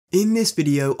In this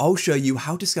video, I'll show you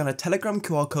how to scan a Telegram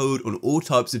QR code on all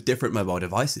types of different mobile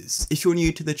devices. If you're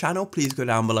new to the channel, please go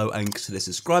down below and consider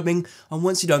subscribing. And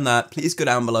once you've done that, please go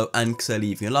down below and consider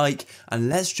leaving a like. And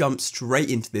let's jump straight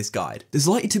into this guide. There's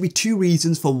likely to be two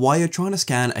reasons for why you're trying to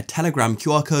scan a Telegram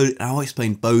QR code, and I'll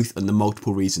explain both and the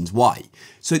multiple reasons why.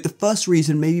 So the first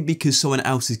reason may be because someone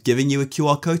else is giving you a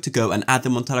QR code to go and add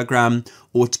them on Telegram,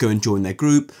 or to go and join their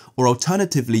group, or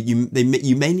alternatively, you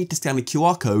may need to scan the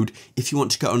QR code if you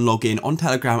want to go and log in on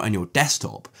Telegram on your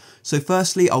desktop. So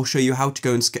firstly, I'll show you how to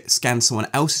go and scan someone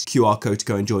else's QR code to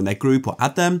go and join their group or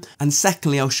add them. And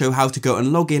secondly, I'll show how to go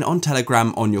and log in on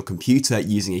Telegram on your computer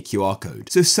using a QR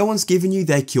code. So if someone's given you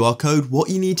their QR code,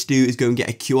 what you need to do is go and get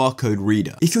a QR code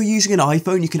reader. If you're using an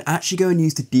iPhone, you can actually go and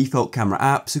use the default camera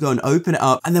app. So go and open it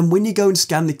up. And then when you go and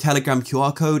scan the Telegram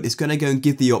QR code, it's going to go and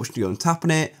give the option to go and tap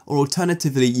on it. Or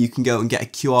alternatively, you can go and get a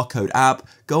QR code app,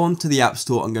 go onto the App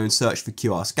Store and go and search for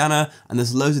QR scanner. And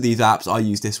there's loads of these apps. I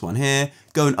use this one here.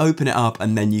 Go and open it up,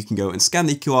 and then you can go and scan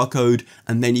the QR code,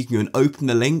 and then you can go and open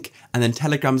the link, and then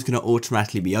Telegram's going to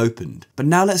automatically be opened. But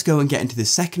now let's go and get into the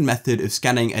second method of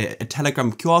scanning a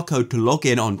Telegram QR code to log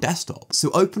in on desktop.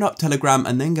 So open up Telegram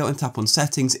and then go and tap on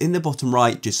settings in the bottom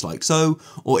right, just like so.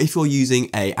 Or if you're using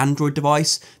an Android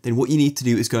device, then what you need to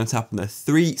do is go and tap on the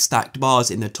three stacked bars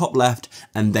in the top left,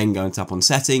 and then go and tap on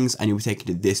settings, and you'll be taken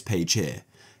to this page here.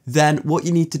 Then what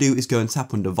you need to do is go and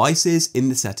tap on devices in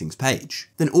the settings page.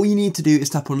 Then all you need to do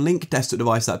is tap on link desktop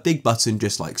device, that big button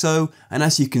just like so. And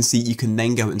as you can see, you can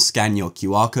then go and scan your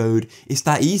QR code. It's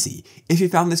that easy. If you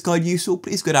found this guide useful,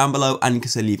 please go down below and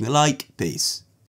consider leaving a like. Peace.